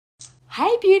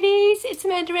Hey beauties, it's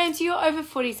Amanda Ramsay, your over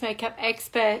 40s makeup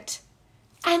expert.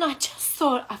 And I just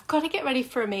thought I've got to get ready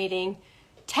for a meeting.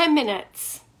 10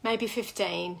 minutes, maybe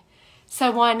 15.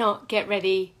 So why not get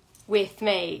ready with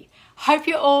me? Hope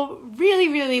you're all really,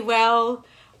 really well.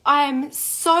 I am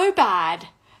so bad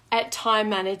at time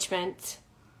management.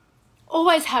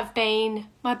 Always have been.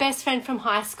 My best friend from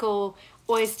high school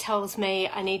always tells me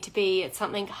I need to be at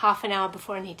something half an hour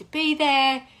before I need to be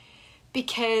there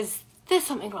because there's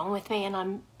something wrong with me and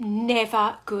I'm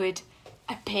never good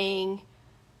at being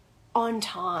on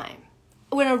time.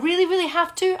 When I really, really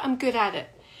have to, I'm good at it.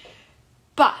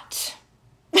 But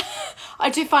I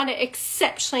do find it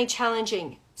exceptionally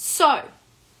challenging. So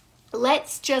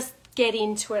let's just get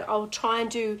into it. I'll try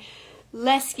and do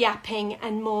less yapping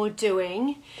and more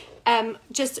doing.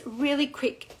 Just really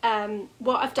quick,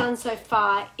 what I've done so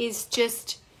far is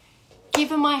just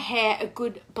given my hair a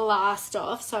good blast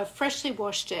off. So I've freshly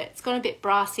washed it. It's gone a bit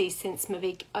brassy since my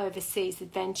big overseas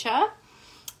adventure.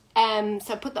 So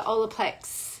I put the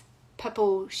Olaplex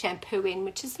purple shampoo in,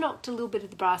 which has knocked a little bit of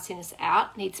the brassiness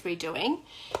out, needs redoing.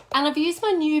 And I've used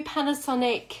my new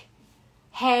Panasonic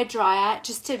hair dryer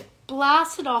just to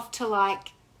blast it off to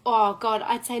like, oh God,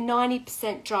 I'd say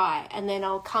 90% dry. And then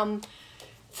I'll come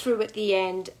through at the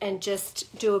end and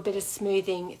just do a bit of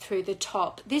smoothing through the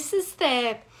top. This is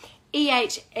their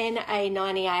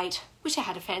EHNA98, wish I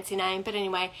had a fancy name, but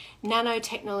anyway,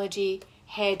 nanotechnology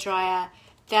hair dryer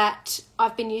that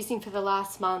I've been using for the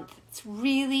last month. It's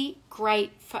really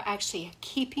great for actually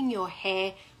keeping your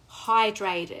hair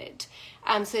hydrated.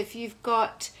 So if you've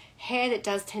got hair that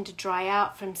does tend to dry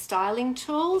out from styling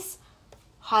tools,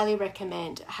 highly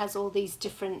recommend. It has all these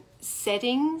different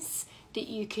settings that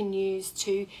you can use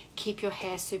to keep your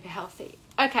hair super healthy.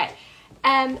 Okay.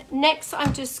 Next,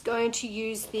 I'm just going to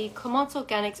use the Clemence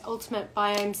Organics Ultimate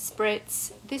Biome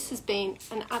Spritz. This has been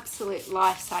an absolute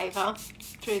lifesaver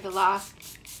through the last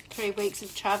 3 weeks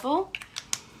of travel.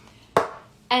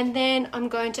 And then I'm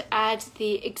going to add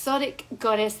the Exotic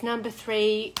Goddess No.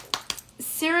 3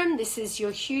 serum. This is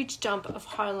your huge dump of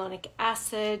hyaluronic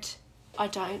acid. I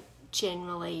don't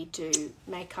generally do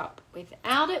makeup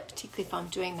without it, particularly if I'm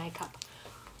doing makeup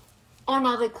on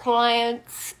other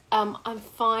clients. I'm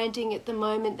finding at the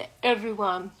moment that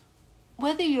everyone,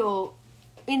 whether you're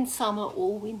in summer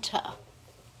or winter,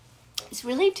 is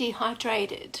really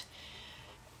dehydrated.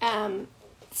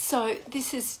 So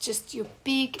this is just your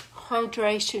big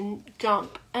hydration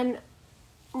dump. And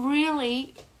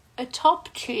really a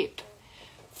top tip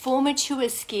for mature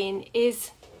skin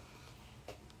is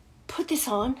put this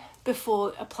on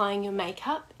before applying your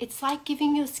makeup. It's like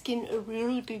giving your skin a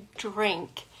really big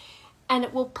drink, and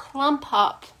it will plump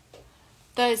up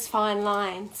those fine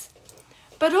lines.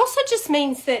 But also just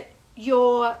means that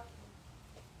your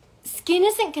skin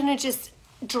isn't going to just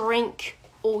drink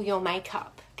all your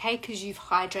makeup, okay? Because you've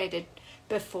hydrated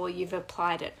before you've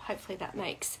applied it. Hopefully that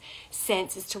makes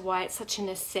sense as to why it's such an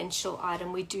essential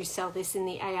item. We do sell this in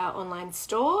the AR online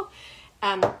store.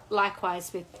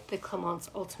 Likewise with the Clemence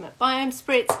Ultimate Biome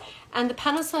Spritz and the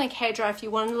Panasonic hairdryer. If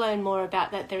you want to learn more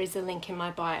about that, there is a link in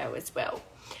my bio as well.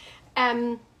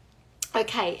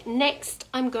 Okay, next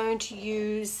I'm going to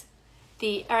use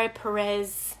the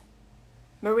Perez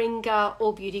Moringa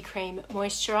All Beauty Cream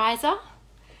Moisturizer.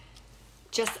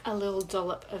 Just a little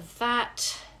dollop of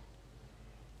that.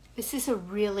 This is a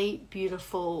really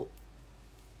beautiful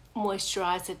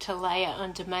moisturizer to layer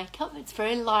under makeup. It's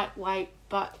very lightweight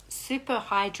but super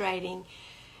hydrating,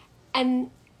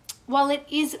 and while it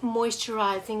is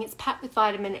moisturizing, it's packed with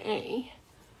vitamin E,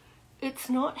 it's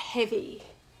not heavy,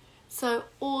 so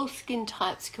all skin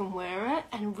types can wear it,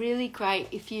 and really great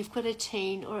if you've got a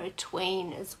teen or a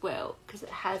tween as well, because it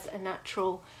has a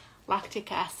natural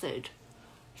lactic acid,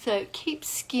 so it keeps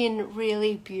skin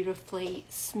really beautifully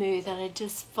smooth. And I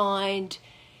just find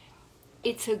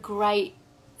it's a great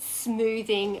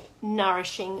smoothing,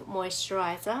 nourishing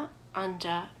moisturizer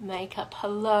under makeup.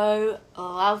 Hello,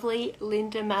 lovely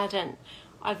Linda Madden.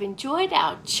 I've enjoyed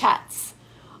our chats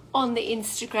on the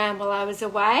Instagram while I was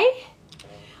away.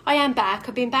 I am back.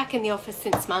 I've been back in the office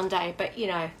since Monday, but you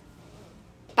know,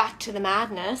 back to the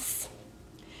madness.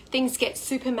 Things get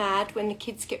super mad when the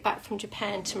kids get back from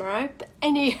Japan tomorrow. But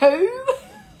anywho, I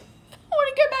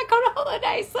want to go back on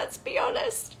holidays, let's be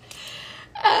honest.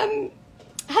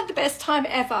 Had the best time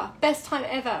ever. Best time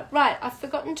ever. Right, I've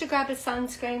forgotten to grab a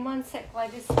sunscreen. One sec, I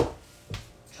just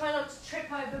try not to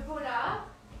trip over Buddha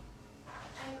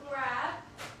and grab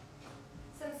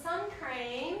some sun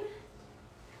cream.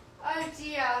 Oh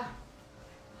dear.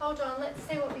 Hold on, let's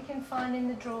see what we can find in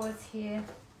the drawers here.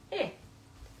 Here,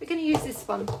 we're going to use this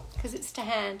one because it's to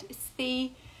hand. It's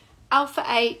the Alpha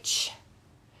H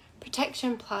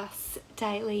Protection Plus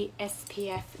Daily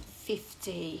SPF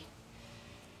 50.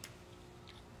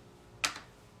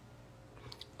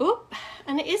 Oop,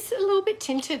 and it is a little bit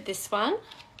tinted, this one.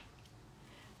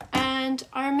 And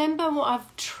I remember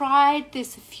I've tried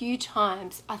this a few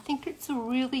times. I think it's a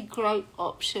really great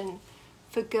option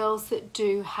for girls that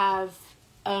do have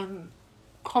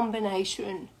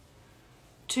combination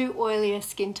 2 oilier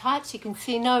skin types. You can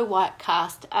see no white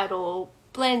cast at all.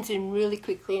 Blends in really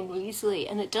quickly and easily,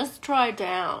 and it does dry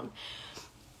down.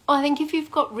 I think if you've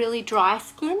got really dry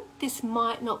skin, this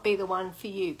might not be the one for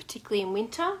you, particularly in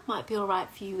winter. Might be all right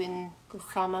for you in the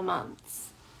summer months.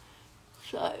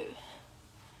 So,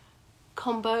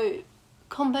 combo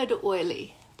to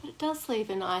oily, but it does leave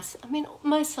a nice, I mean,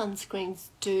 most sunscreens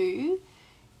do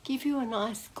give you a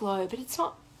nice glow, but it's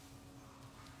not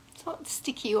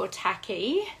sticky or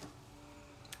tacky.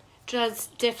 Does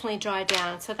definitely dry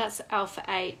down. So that's Alpha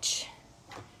H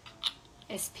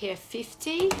SPF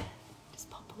 50. Just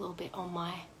pop a little bit on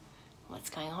my, what's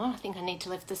going on? I think I need to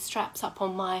lift the straps up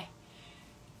on my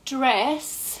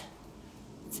dress.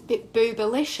 It's a bit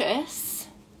boobalicious.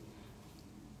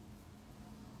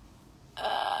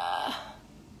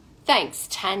 Thanks,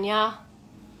 Tanya.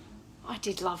 I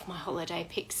did love my holiday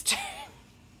pics too.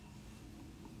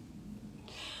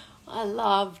 I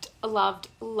loved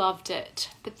it.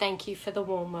 But thank you for the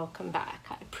warm welcome back.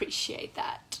 I appreciate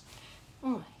that.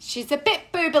 She's a bit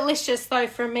boobalicious though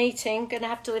for a meeting. Gonna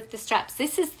have to lift the straps.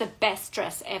 This is the best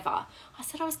dress ever. I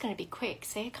said I was gonna be quick.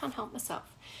 See, I can't help myself.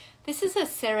 This is a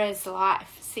Ceres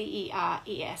Life,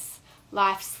 C-E-R-E-S,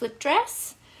 Life slip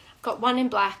dress. I've got one in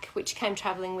black, which came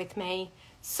traveling with me.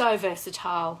 So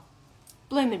versatile,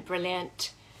 bloomin'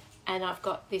 brilliant. And I've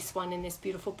got this one in this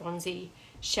beautiful bronzy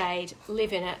shade.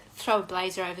 Live in it. Throw a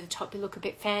blazer over the top. You look a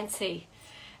bit fancy.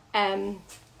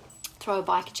 Throw a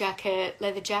biker jacket,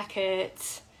 leather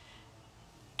jackets,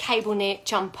 cable knit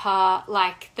jumper,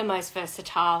 like the most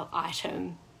versatile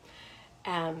item.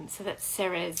 So that's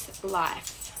Ceres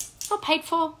Life. Not paid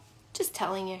for, just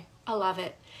telling you. I love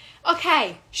it.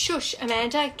 Okay, shush,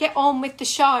 Amanda, get on with the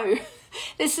show.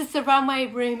 This is the Runway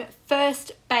Room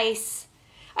First Base.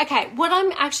 Okay, what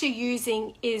I'm actually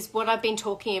using is what I've been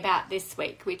talking about this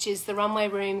week, which is the Runway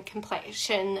Room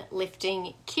Complexion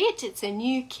Lifting Kit. It's a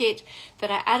new kit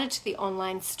that I added to the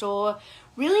online store,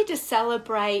 really to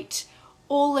celebrate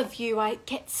all of you. I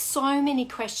get so many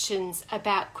questions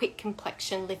about quick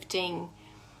complexion lifting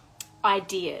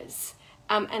ideas,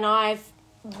 and I've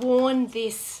worn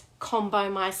this combo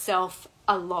myself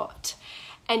a lot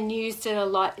and used it a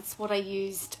lot. It's what I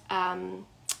used on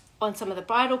some of the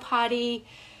bridal party.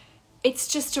 It's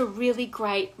just a really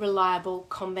great, reliable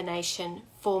combination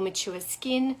for mature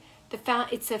skin.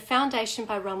 It's a foundation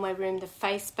by Runway Room, the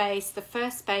face base, the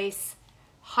first base,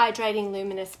 hydrating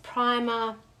luminous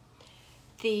primer,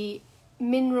 the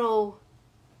mineral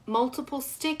multiple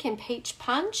stick in peach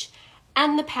punch,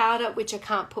 and the powder, which I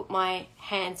can't put my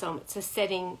hands on. It's a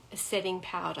setting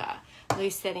powder,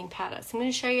 loose setting powder. So I'm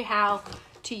going to show you how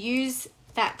to use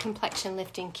that complexion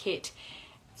lifting kit.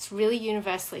 It's really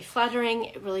universally flattering.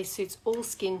 It really suits all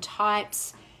skin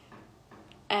types.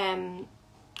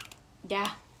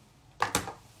 Yeah.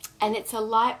 And it's a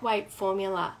lightweight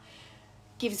formula.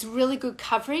 Gives really good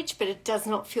coverage, but it does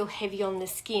not feel heavy on the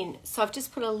skin. So I've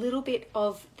just put a little bit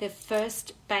of the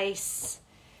first base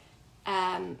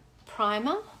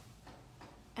primer.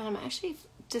 And I'm actually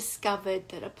discovered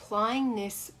that applying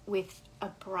this with a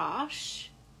brush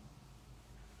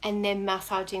and then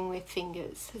massaging with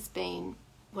fingers has been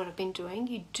what I've been doing.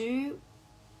 You do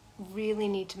really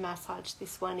need to massage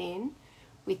this one in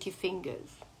with your fingers.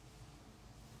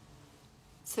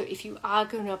 So if you are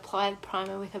going to apply the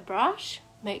primer with a brush,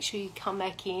 make sure you come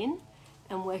back in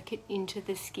and work it into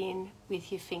the skin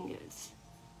with your fingers.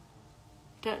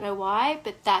 Don't know why,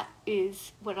 but that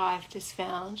is what I've just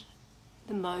found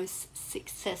the most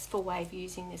successful way of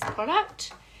using this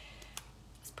product.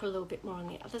 Let's put a little bit more on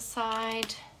the other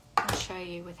side. I'll show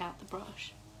you without the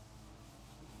brush.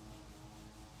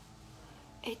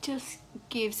 It just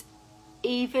gives,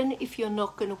 even if you're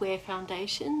not going to wear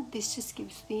foundation, this just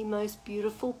gives the most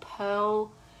beautiful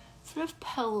pearl, sort of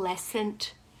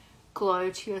pearlescent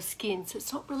glow to your skin. So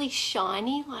it's not really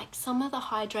shiny like some of the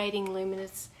hydrating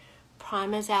luminous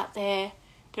primers out there.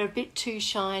 They're a bit too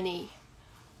shiny.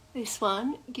 This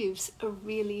one gives a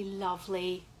really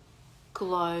lovely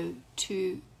glow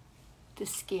to the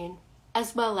skin,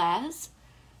 as well as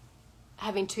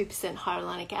having 2%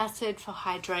 hyaluronic acid for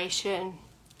hydration,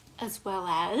 as well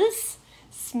as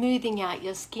smoothing out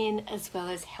your skin, as well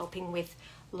as helping with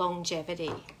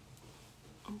longevity.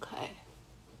 Okay.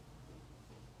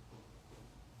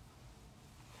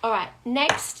 All right,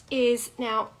 next is,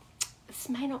 now this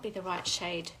may not be the right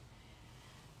shade.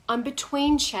 I'm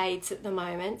between shades at the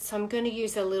moment, so I'm going to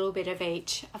use a little bit of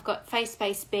each. I've got Face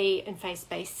Base B and Face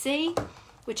Base C,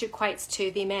 which equates to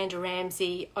the Amanda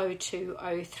Ramsay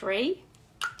 0203.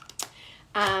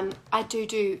 I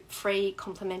do free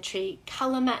complimentary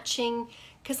colour matching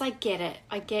because I get it.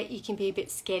 I get you can be a bit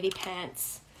scaredy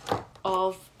pants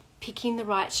of picking the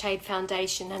right shade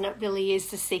foundation, and it really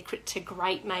is the secret to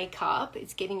great makeup.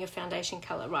 It's getting your foundation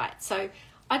colour right. So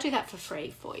I do that for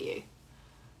free for you.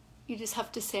 You just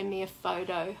have to send me a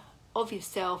photo of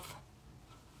yourself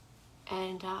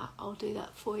and I'll do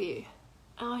that for you.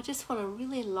 And I just want a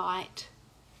really light,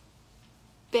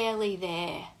 barely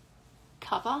there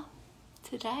cover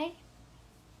today.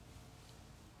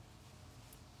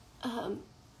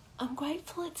 I'm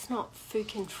grateful it's not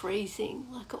fucking freezing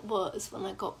like it was when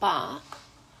I got back,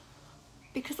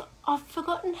 because I've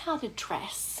forgotten how to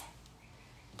dress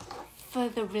for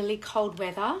the really cold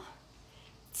weather.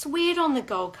 It's weird on the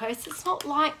Gold Coast. It's not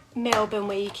like Melbourne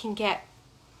where you can get,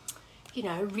 you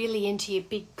know, really into your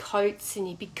big coats and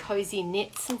your big cozy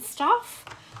knits and stuff.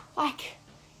 Like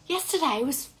yesterday it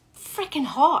was freaking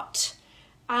hot.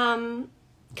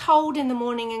 Cold in the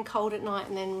morning and cold at night,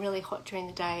 and then really hot during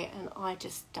the day, and I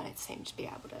just don't seem to be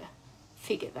able to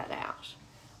figure that out.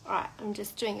 All right, I'm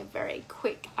just doing a very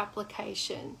quick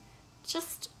application,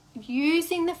 just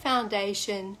using the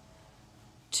foundation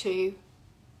to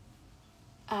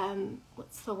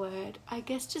what's the word? I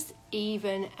guess just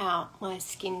even out my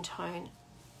skin tone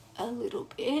a little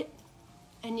bit.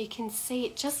 And you can see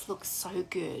it just looks so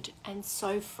good and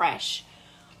so fresh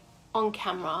on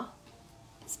camera.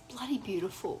 It's bloody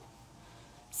beautiful.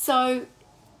 So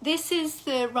this is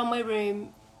the Runway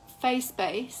Room Face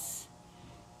Base,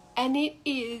 and it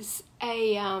is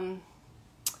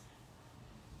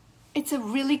it's a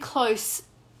really close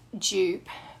dupe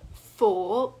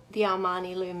for the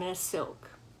Armani Luminous Silk.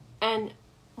 And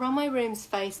Runway Room's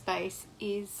Face Base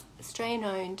is Australian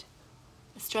owned,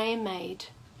 Australian made,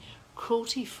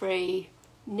 cruelty free,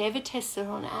 never tested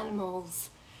on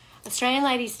animals, Australian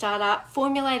lady startup,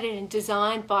 formulated and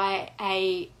designed by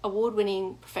a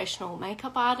award-winning professional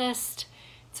makeup artist.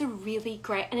 It's a really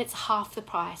great, and it's half the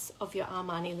price of your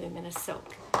Armani Luminous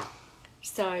Silk.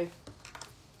 So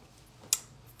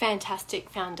fantastic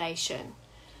foundation.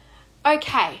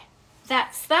 Okay,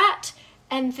 that's that.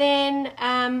 And then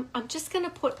I'm just going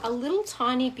to put a little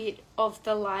tiny bit of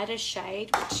the lighter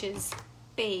shade, which is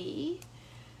B,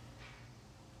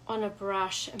 on a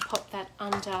brush and pop that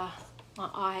under my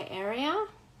eye area.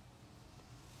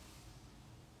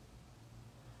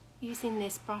 Using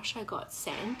this brush I got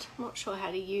sent. I'm not sure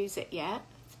how to use it yet.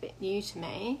 It's a bit new to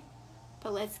me,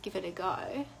 but let's give it a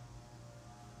go.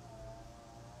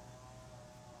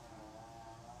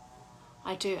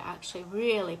 I do actually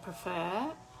really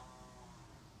prefer,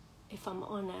 if I'm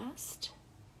honest,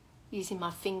 using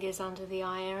my fingers under the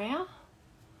eye area.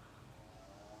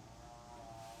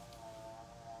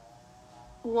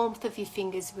 Warmth of your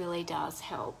fingers really does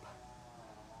help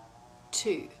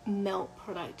to melt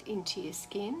product into your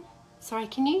skin. Sorry,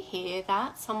 can you hear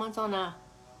that? Someone's on a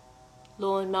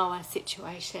lawnmower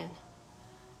situation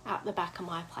out the back of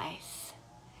my place.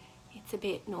 It's a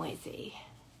bit noisy.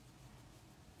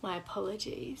 My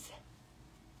apologies.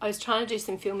 I was trying to do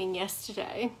some filming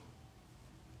yesterday,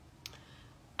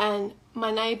 and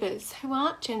my neighbours, who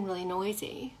aren't generally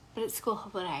noisy, but it's school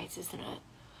holidays, isn't it,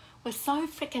 were so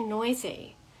freaking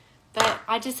noisy that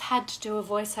I just had to do a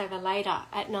voiceover later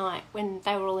at night when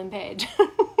they were all in bed.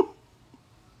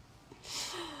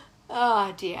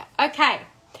 Oh dear. Okay.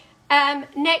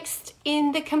 Next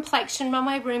in the complexion,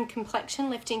 Runway Room complexion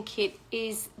lifting kit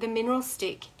is the Mineral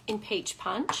Stick in Peach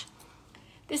Punch.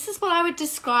 This is what I would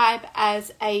describe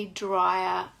as a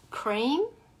drier cream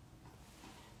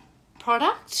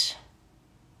product.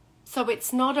 So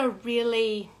it's not a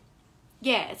really,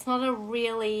 it's not a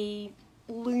really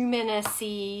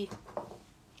luminous-y,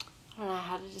 I don't know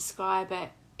how to describe it.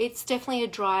 It's definitely a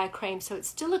drier cream. So it's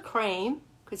still a cream,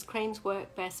 because creams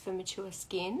work best for mature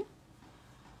skin,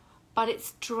 but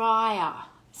it's drier,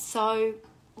 so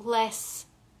less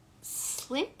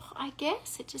slip, I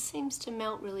guess. It just seems to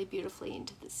melt really beautifully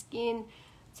into the skin.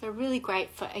 So really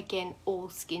great for, again, all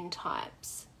skin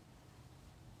types.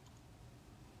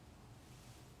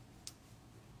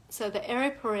 So the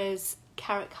Aeropress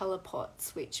Carrot Colour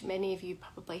pots, which many of you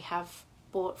probably have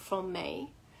bought from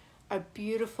me, are a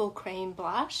beautiful cream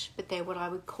blush, but they're what I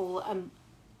would call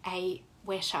a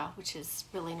wetter, which is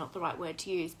really not the right word to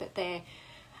use, but they're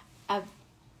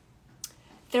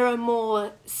a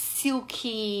more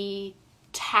silky,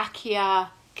 tackier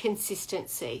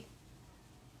consistency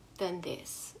than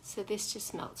this. So this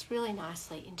just melts really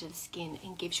nicely into the skin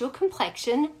and gives your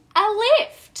complexion a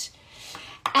lift.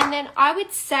 And then I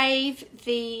would save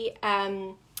the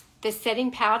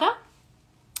setting powder,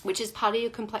 which is part of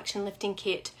your complexion lifting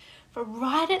kit, for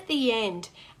right at the end,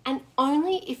 and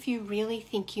only if you really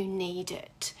think you need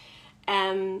it.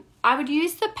 I would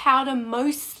use the powder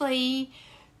mostly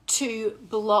to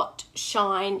blot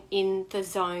shine in the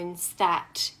zones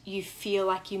that you feel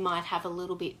like you might have a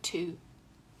little bit too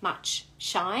much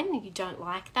shine. You don't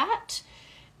like that.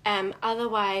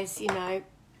 Otherwise, you know,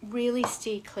 really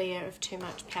steer clear of too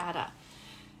much powder.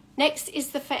 Next is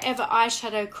the Forever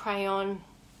Eyeshadow Crayon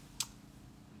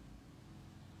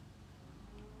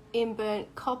in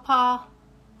Burnt Copper.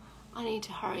 I need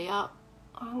to hurry up.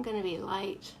 I'm going to be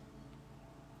late.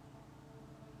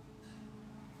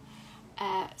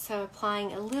 So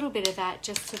applying a little bit of that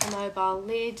just to the mobile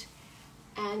lid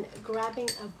and grabbing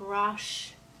a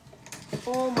brush,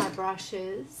 all my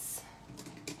brushes.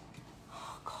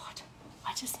 Oh God,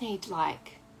 I just need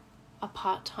like a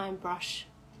part-time brush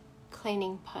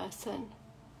cleaning person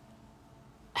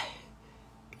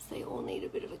because they all need a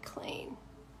bit of a clean.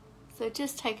 So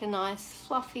just take a nice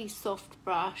fluffy soft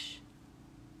brush,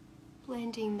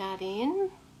 blending that in.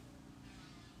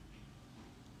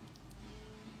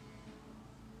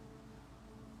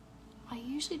 I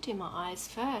usually do my eyes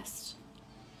first.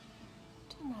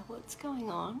 Don't know what's going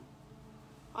on.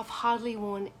 I've hardly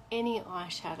worn any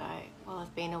eyeshadow while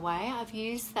I've been away. I've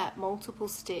used that multiple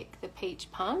stick, the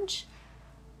Peach Punch,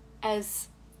 as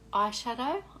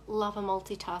eyeshadow. Love a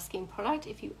multitasking product.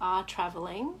 If you are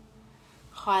traveling,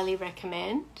 highly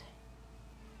recommend.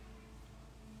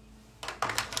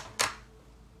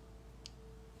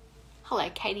 Hello,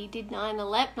 Katie did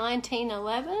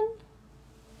 1911.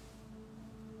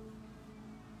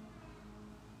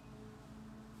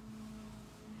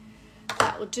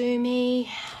 That will do me.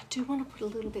 I do want to put a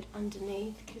little bit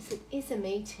underneath because it is a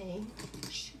meeting.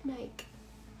 Should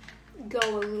go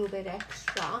a little bit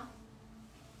extra.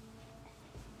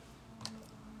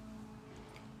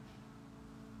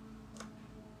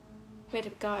 Where'd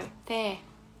it go? There.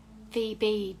 The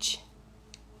Beach.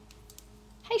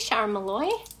 Hey, Sharon Malloy.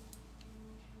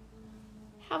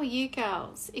 How are you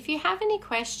girls? If you have any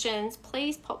questions,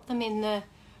 please pop them in the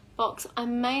box. I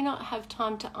may not have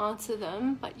time to answer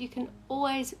them, but you can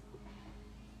always,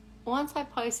 once I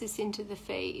post this into the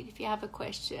feed, if you have a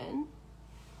question,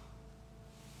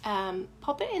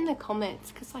 pop it in the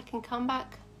comments because I can come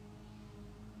back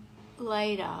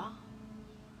later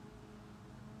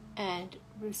and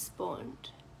respond.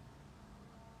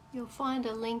 You'll find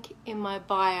a link in my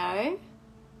bio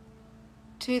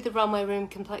to the Runway Room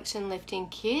Complexion Lifting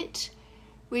Kit,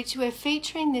 which we're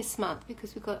featuring this month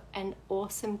because we've got an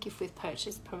awesome gift with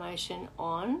purchase promotion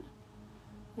on.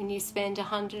 When you spend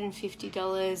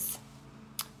 $150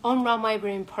 on Runway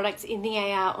Room products in the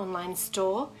AR online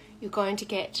store, you're going to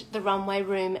get the Runway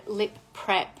Room Lip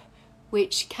Prep,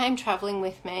 which came traveling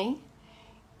with me.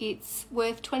 It's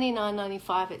worth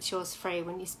 $29.95. It's yours free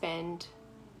when you spend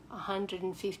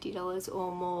 $150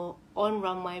 or more on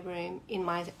Runway Room in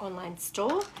my online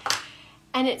store.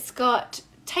 And it's got,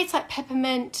 tastes like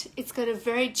peppermint. It's got a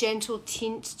very gentle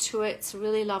tint to it. It's a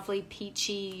really lovely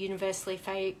peachy, universally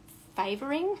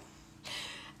favouring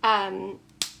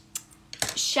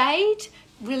shade.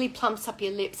 Really plumps up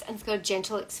your lips, and it's got a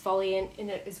gentle exfoliant in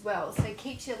it as well. So it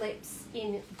keeps your lips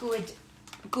in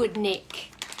good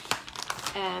nick.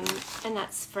 And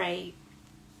that's free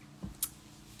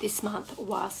this month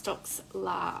while stocks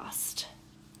last.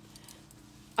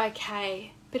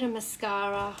 Okay, bit of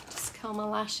mascara. Just curl my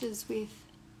lashes with.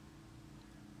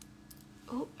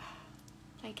 Oh,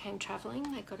 they came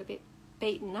travelling. They got a bit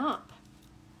beaten up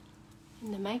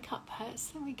in the makeup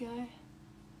purse. There we go.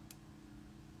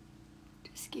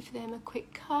 Just give them a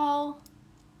quick curl.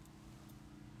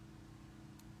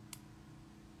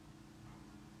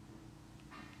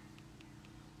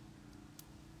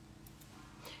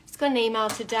 Just got an email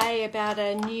today about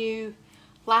a new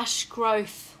lash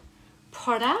growth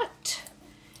product.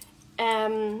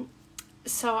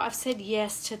 So I've said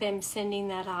yes to them sending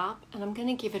that up, and I'm going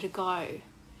to give it a go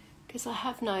because I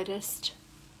have noticed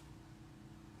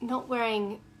not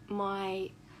wearing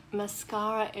my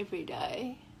mascara every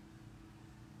day,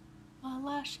 my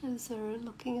lashes are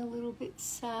looking a little bit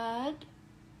sad,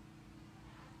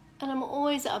 and I'm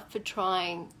always up for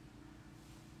trying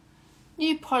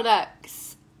new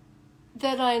products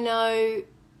that I know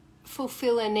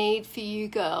fulfill a need for you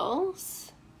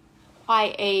girls,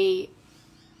 i.e.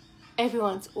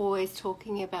 everyone's always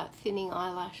talking about thinning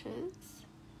eyelashes,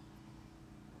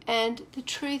 and the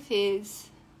truth is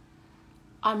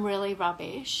I'm really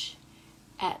rubbish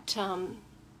at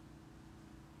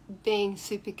being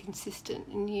super consistent,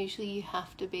 and usually you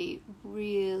have to be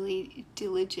really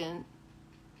diligent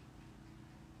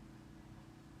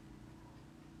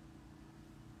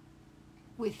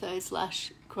with those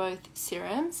lash growth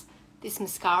serums. This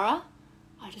mascara,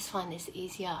 I just find this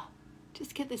easier.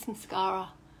 Just get this mascara.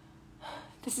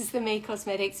 This is the Me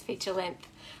Cosmetics Feature Length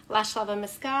Lash Lover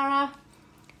Mascara.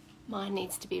 Mine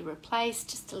needs to be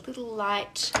replaced, just a little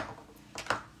light.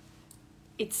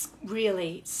 It's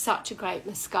really such a great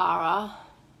mascara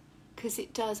because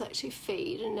it does actually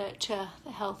feed and nurture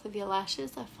the health of your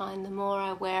lashes. I find the more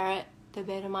I wear it, the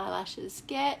better my lashes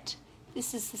get.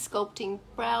 This is the Sculpting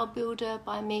Brow Builder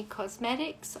by Me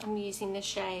Cosmetics. I'm using the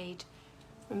shade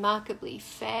Remarkably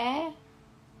Fair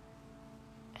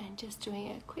and just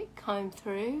doing a quick comb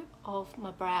through of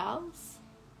my brows.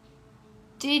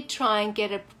 Did try and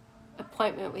get an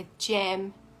appointment with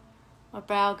Jem, my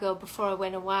brow girl, before I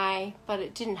went away, but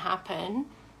it didn't happen.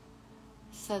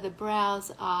 So the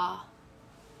brows are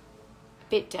a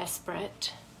bit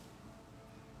desperate.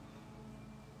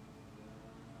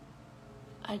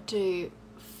 I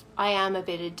am a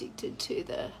bit addicted to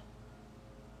the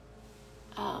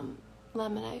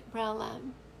laminate brow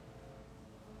lamp.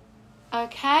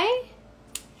 Okay,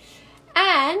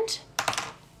 and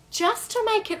just to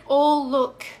make it all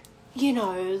look, you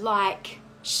know, like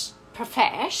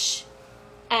profesh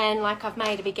and like I've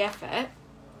made a big effort,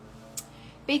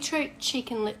 beetroot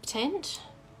cheek and lip tint.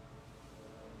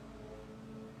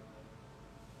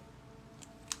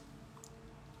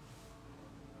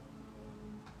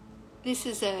 This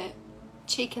is a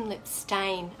cheek and lip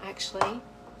stain, actually.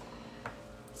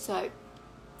 So,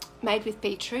 made with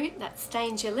beetroot, that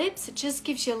stains your lips. It just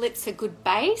gives your lips a good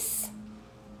base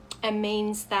and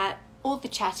means that all the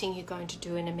chatting you're going to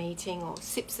do in a meeting or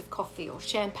sips of coffee or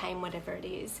champagne, whatever it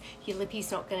is, your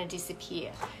lippy's not going to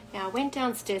disappear. Now, I went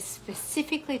downstairs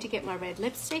specifically to get my red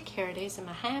lipstick. Here it is in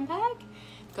my handbag.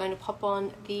 I'm going to pop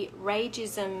on the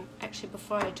Rageism. Actually,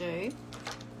 before I do,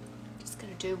 I'm just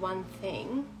going to do one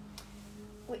thing,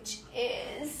 which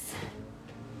is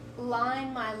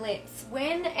line my lips.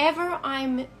 Whenever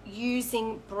I'm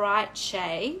using bright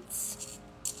shades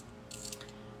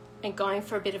and going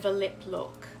for a bit of a lip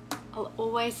look, I'll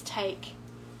always take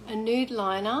a nude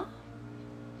liner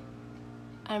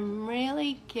and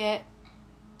really get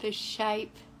the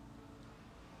shape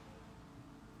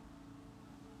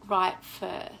right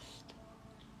first.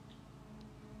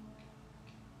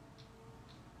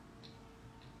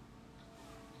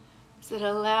 So it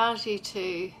allows you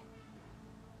to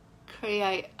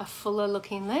create a fuller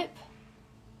looking lip.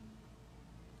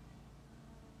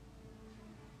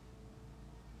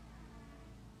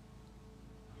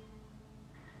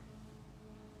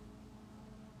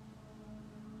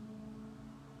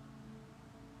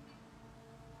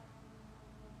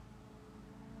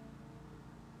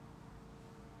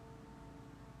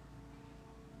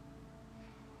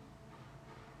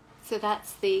 So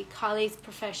that's the Kylie's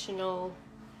Professional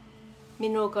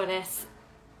Mineral Goddess,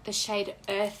 the shade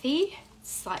Earthy.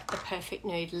 It's like the perfect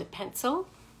nude lip pencil.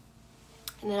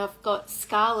 And then I've got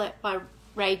Scarlet by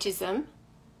Rageism.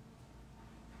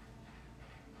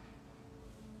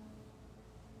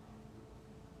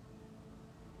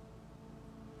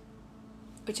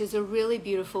 Which is a really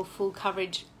beautiful full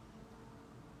coverage,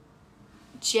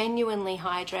 genuinely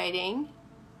hydrating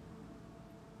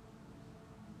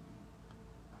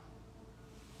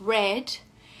red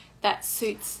that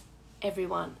suits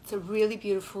everyone. It's a really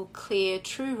beautiful, clear,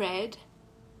 true red.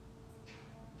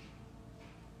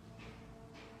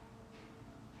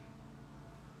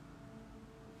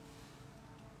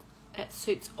 That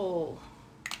suits all.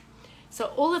 So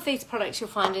all of these products you'll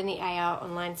find in the AR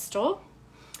online store.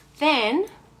 Then,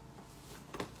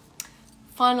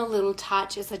 final little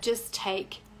touch is I just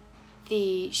take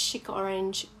the Chic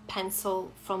Orange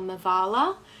pencil from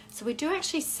Mavala. So we do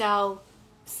actually sell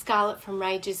Scarlet from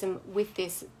Rageism with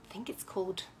this. I think it's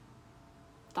called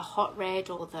the Hot Red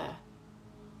or the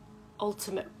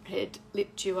Ultimate Red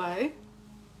Lip Duo.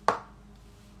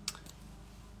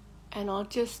 And I'll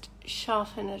just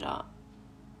sharpen it up.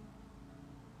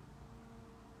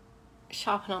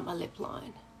 Sharpen up my lip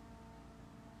line.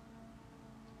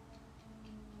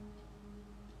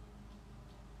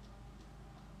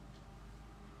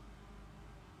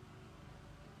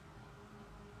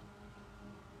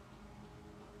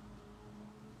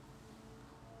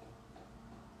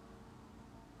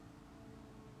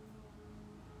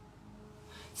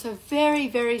 So very,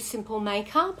 very simple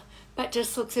makeup, but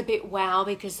just looks a bit wow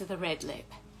because of the red lip.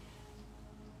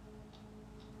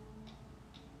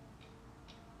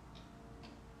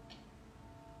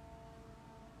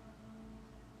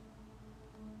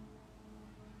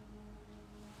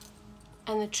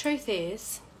 And the truth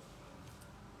is,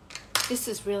 this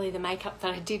is really the makeup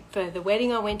that I did for the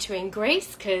wedding I went to in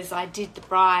Greece, because I did the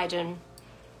bride and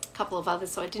a couple of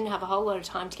others, so I didn't have a whole lot of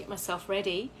time to get myself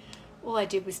ready. All I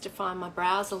did was define my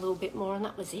brows a little bit more, and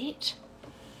that was it.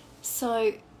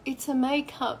 So it's a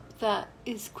makeup that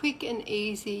is quick and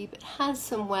easy, but has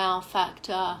some wow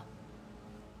factor.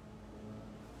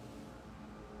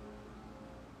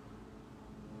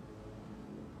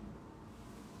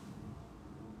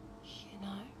 You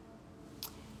know,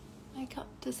 makeup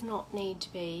does not need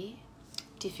to be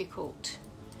difficult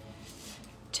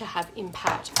to have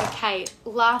impact. Okay,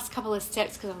 last couple of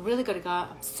steps, because I've really got to go,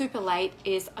 I'm super late,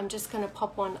 is I'm just going to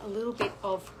pop on a little bit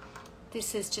of,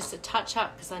 this is just a touch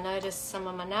up because I noticed some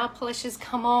of my nail polishes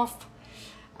come off.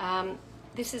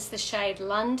 This is the shade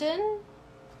London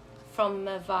from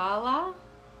Mavala.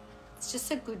 It's just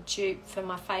a good dupe for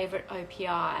my favourite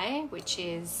OPI, which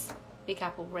is Big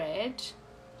Apple Red.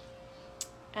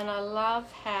 And I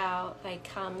love how they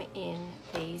come in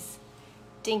these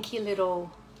dinky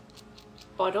little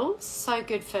bottles. So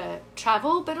good for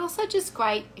travel, but also just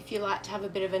great if you like to have a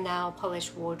bit of a nail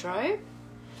polish wardrobe.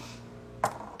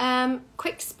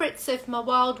 Quick spritz of my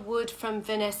Wild Wood from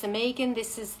Vanessa Megan.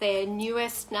 This is their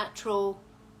newest natural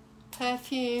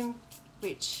perfume,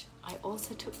 which I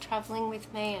also took traveling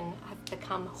with me, and I've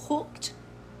become hooked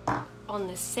on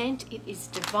the scent. It is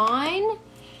divine.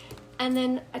 And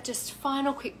then a just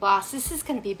final quick blast. This is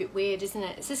going to be a bit weird, isn't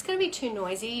it? Is this going to be too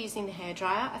noisy using the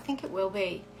hairdryer? I think it will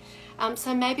be.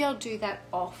 So maybe I'll do that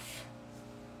off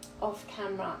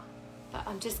camera. But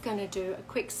I'm just going to do a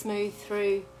quick smooth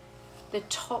through the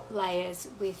top layers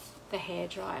with the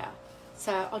hairdryer.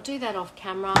 So I'll do that off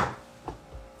camera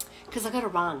because I've got to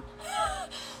run.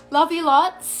 Love you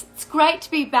lots. It's great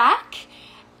to be back.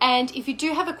 And if you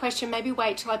do have a question, maybe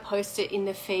wait till I post it in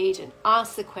the feed and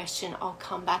ask the question. I'll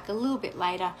come back a little bit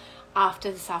later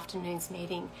after this afternoon's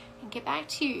meeting and get back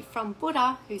to you from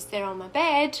Buddha, who's there on my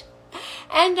bed.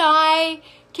 And I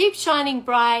keep shining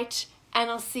bright, and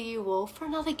I'll see you all for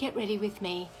another Get Ready With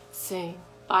Me soon.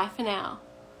 Bye for now.